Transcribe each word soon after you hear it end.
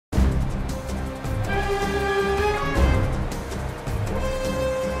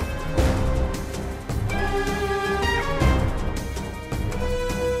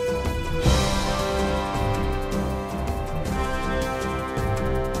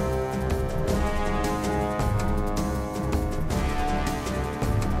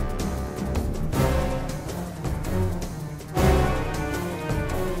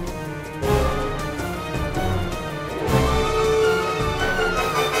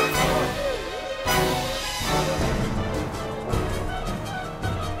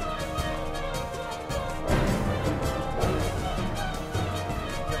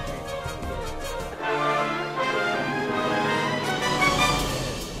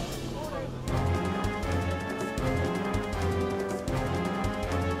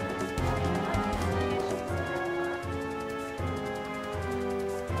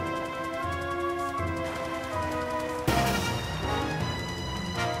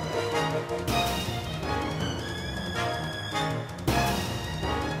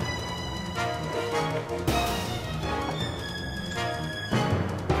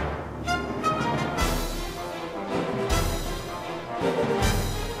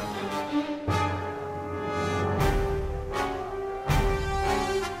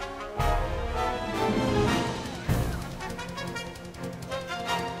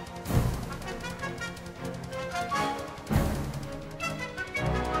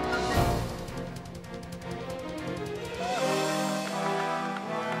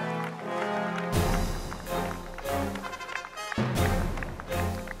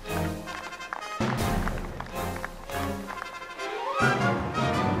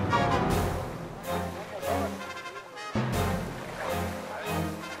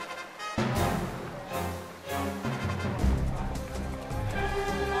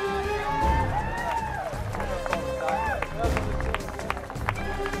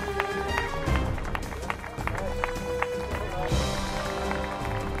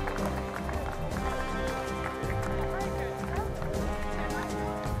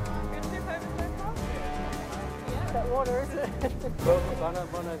Water, is it?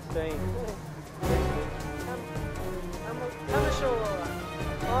 Bonne Stein. I'm ashore.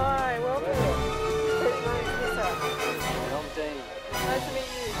 Hi, welcome. My name's Lisa. I'm Dean. Nice to meet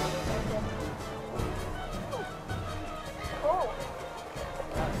you. Cool.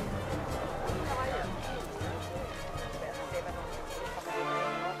 How are you?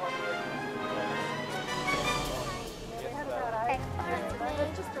 They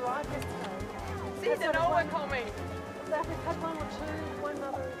just arrived yesterday. See, they know we're coming. So if we've had one or two, one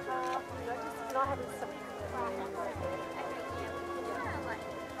other car, just not having some.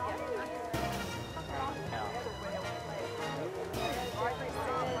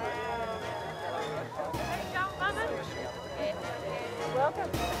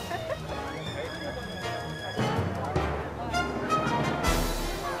 Welcome.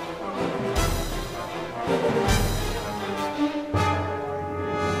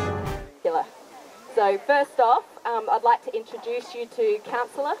 So first off, I'd like to introduce you to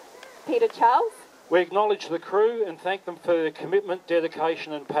Councillor Peter Charles. We acknowledge the crew and thank them for their commitment,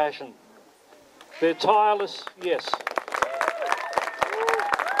 dedication and passion. Their tireless,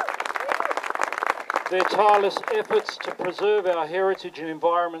 their tireless efforts to preserve our heritage and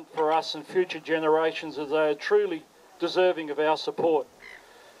environment for us and future generations, as they are truly deserving of our support.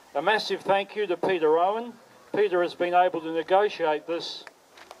 A massive thank you to Peter Owen. Peter has been able to negotiate this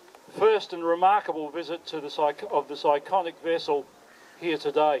first and remarkable visit to this iconic vessel here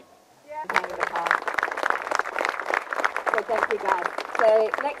today. So thank you guys. So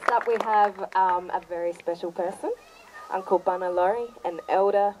next up we have a very special person, Uncle Bunna Laurie, an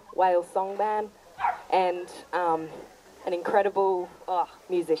elder Wales songman and an incredible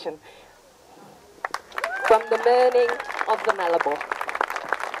musician from the Burning of the Malibor.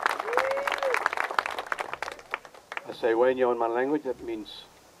 I say Wainyo in my language, that means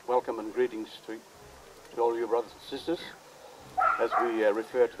welcome and greetings to all your brothers and sisters as we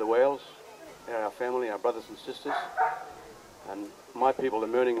refer to the whales. They're our family, our brothers and sisters, and my people, the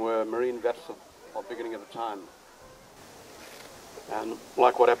Murning, were marine vets of the beginning of the time. And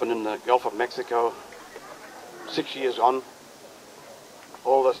like what happened in the Gulf of Mexico, 6 years on,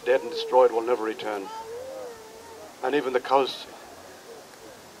 all that's dead and destroyed will never return. And even the coast,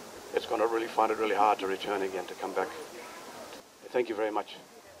 it's going to really find it really hard to return again, to come back. Thank you very much.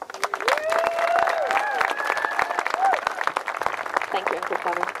 Thank you, Uncle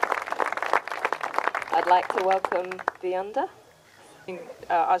Bunna. I'd like to welcome the under.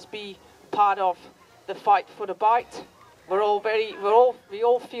 Us be part of the fight for the bite. We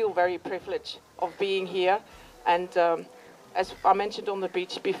all feel very privileged of being here, and as I mentioned on the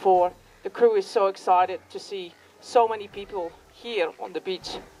beach before, the crew is so excited to see so many people here on the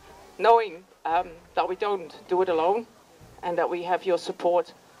beach, knowing that we don't do it alone, and that we have your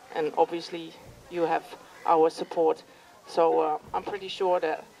support, and obviously you have our support. So I'm pretty sure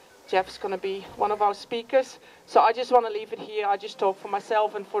that Jeff's going to be one of our speakers. So I just want to leave it here. I just talk for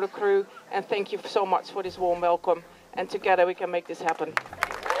myself and for the crew, and thank you so much for this warm welcome, and together we can make this happen.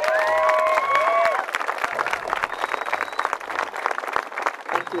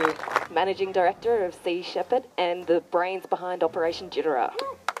 Thank you. Managing Director of Sea Shepherd and the brains behind Operation Jeedara.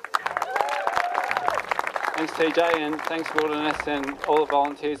 Thanks TJ, and thanks Wilderness and all the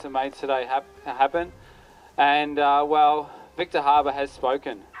volunteers that made today happen. And well, Victor Harbour has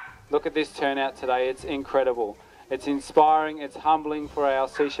spoken. Look at this turnout today, it's incredible. It's inspiring, it's humbling for our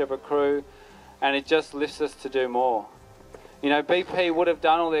Sea Shepherd crew, and it just lifts us to do more. You know, BP would have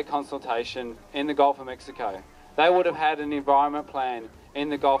done all their consultation in the Gulf of Mexico. They would have had an environment plan in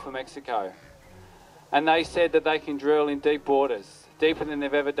the Gulf of Mexico. And they said that they can drill in deep waters, deeper than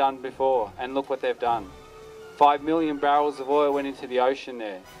they've ever done before, and look what they've done. 5 million barrels of oil went into the ocean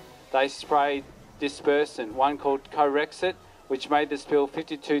there. They sprayed dispersant, one called Corexit, which made the spill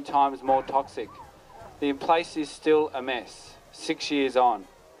 52 times more toxic. The place is still a mess, 6 years on.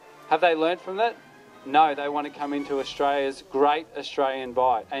 Have they learnt from that? No, they want to come into Australia's great Australian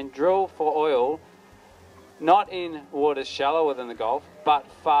Bight and drill for oil, not in waters shallower than the Gulf, but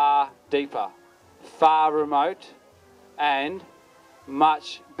far deeper, far remote, and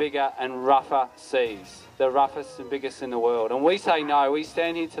much bigger and rougher seas, the roughest and biggest in the world. And we say no. We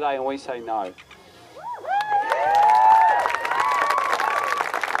stand here today and we say no.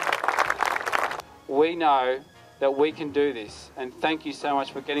 We know that we can do this, and thank you so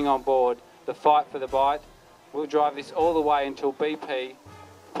much for getting on board the fight for the Bight. We'll drive this all the way until BP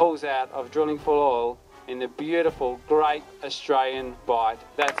pulls out of drilling for oil in the beautiful, great Australian Bight.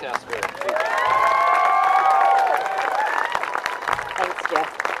 That's our spirit. Thanks, Jeff.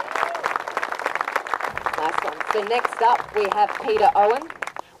 Nice one. So next up, we have Peter Owen.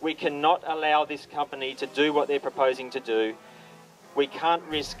 We cannot allow this company to do what they're proposing to do. We can't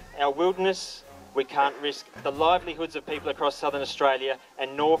risk our wilderness, we can't risk the livelihoods of people across southern Australia,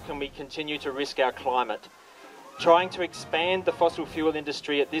 and nor can we continue to risk our climate. Trying to expand the fossil fuel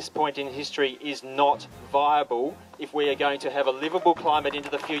industry at this point in history is not viable if we are going to have a livable climate into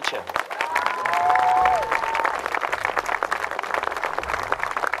the future.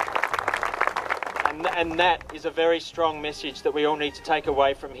 And that is a very strong message that we all need to take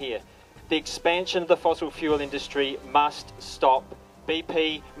away from here. The expansion of the fossil fuel industry must stop.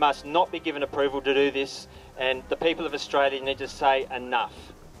 BP must not be given approval to do this, and the people of Australia need to say enough.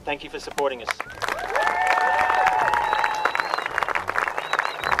 Thank you for supporting us.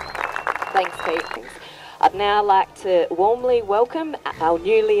 Thanks, Pete. I'd now like to warmly welcome our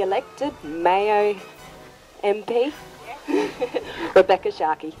newly elected Mayo MP, Rebecca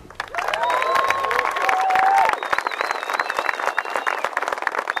Sharkey.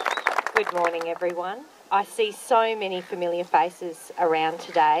 Good morning, everyone. I see so many familiar faces around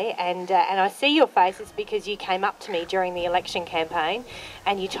today, and I see your faces because you came up to me during the election campaign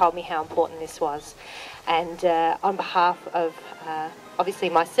and you told me how important this was. And on behalf of obviously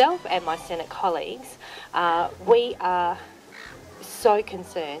myself and my Senate colleagues, we are so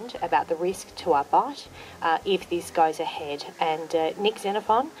concerned about the risk to our Bight if this goes ahead. And Nick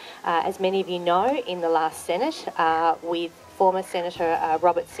Xenophon, as many of you know, in the last Senate with former Senator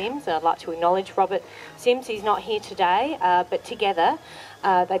Robert Sims, and I'd like to acknowledge Robert Sims. He's not here today, but together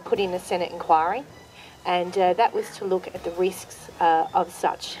they put in a Senate inquiry, and that was to look at the risks of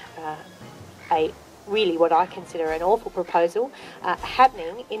such a really what I consider an awful proposal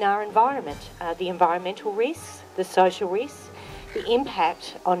happening in our environment. The environmental risks, the social risks, the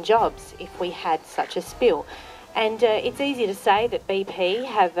impact on jobs if we had such a spill. And it's easy to say that BP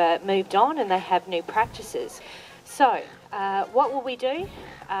have moved on and they have new practices. So what will we do?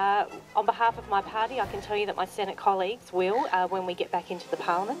 On behalf of my party, I can tell you that my Senate colleagues will, when we get back into the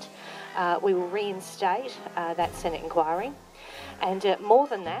Parliament, we will reinstate that Senate inquiry. And more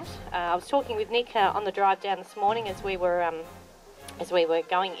than that, I was talking with Nick on the drive down this morning as we were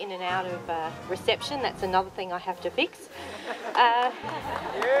going in and out of reception. That's another thing I have to fix.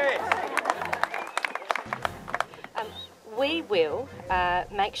 We will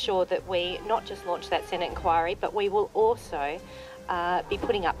make sure that we not just launch that Senate inquiry, but we will also be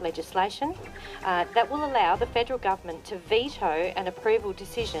putting up legislation that will allow the federal government to veto an approval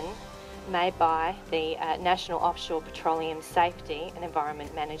decision made by the National Offshore Petroleum Safety and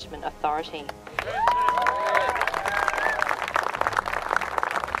Environment Management Authority.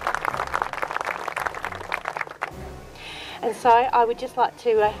 And so I would just like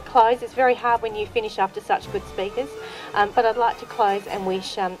to close. It's very hard when you finish after such good speakers, but I'd like to close and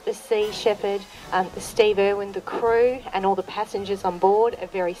wish the Sea Shepherd, the Steve Irwin, the crew and all the passengers on board a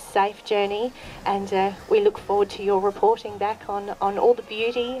very safe journey, and we look forward to your reporting back on all the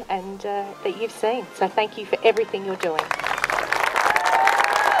beauty and that you've seen. So thank you for everything you're doing.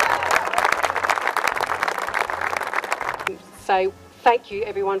 So thank you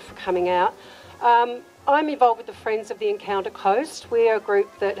everyone for coming out. I'm involved with the Friends of the Encounter Coast. We are a group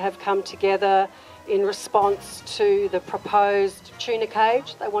that have come together in response to the proposed tuna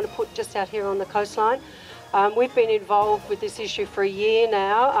cage they want to put just out here on the coastline. We've been involved with this issue for a year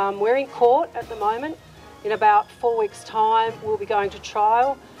now. We're in court at the moment. In about 4 weeks' time, we'll be going to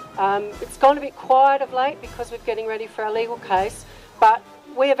trial. It's gone a bit quiet of late because we're getting ready for our legal case, but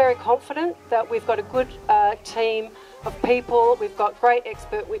we are very confident that we've got a good team of people. We've got great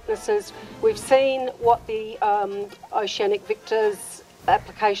expert witnesses. We've seen what the oceanic victors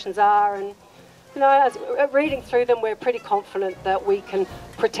applications are, and as reading through them, we're pretty confident that we can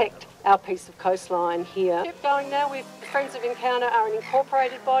protect our piece of coastline here. Keep going now. Friends of Encounter are an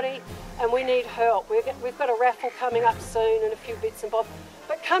incorporated body, and we need help. We've got a raffle coming up soon and a few bits and bobs.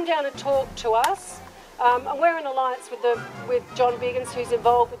 But come down and talk to us. And we're in alliance with John Biggins, who's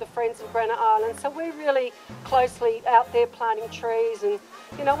involved with the Friends of Granite Island. So we're really closely out there planting trees, and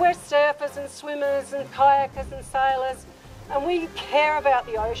we're surfers and swimmers and kayakers and sailors, and we care about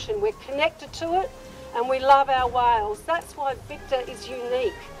the ocean. We're connected to it, and we love our whales. That's why Victor is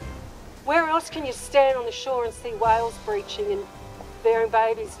unique. Where else can you stand on the shore and see whales breaching and bearing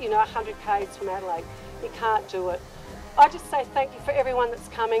babies, 100 k's from Adelaide? You can't do it. I just say thank you for everyone that's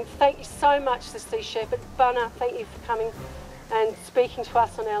coming. Thank you so much to Sea Shepherd. Bunna, thank you for coming and speaking to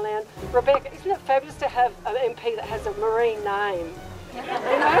us on our land. Rebecca, isn't it fabulous to have an MP that has a marine name?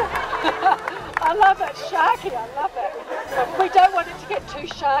 I love that. Sharky, I love that. We don't want it to get too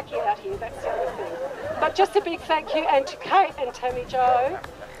sharky out here, that's the other thing. But just a big thank you, and to Kate and Tammy Jo,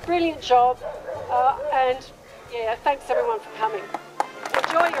 brilliant job. And yeah, thanks everyone for coming.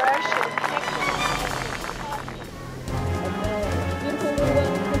 Enjoy your ocean.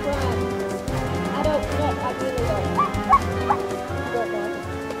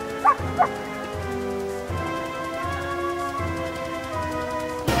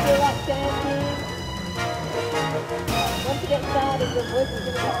 Once you get started, your voice is going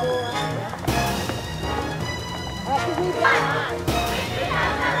to get more. Alright,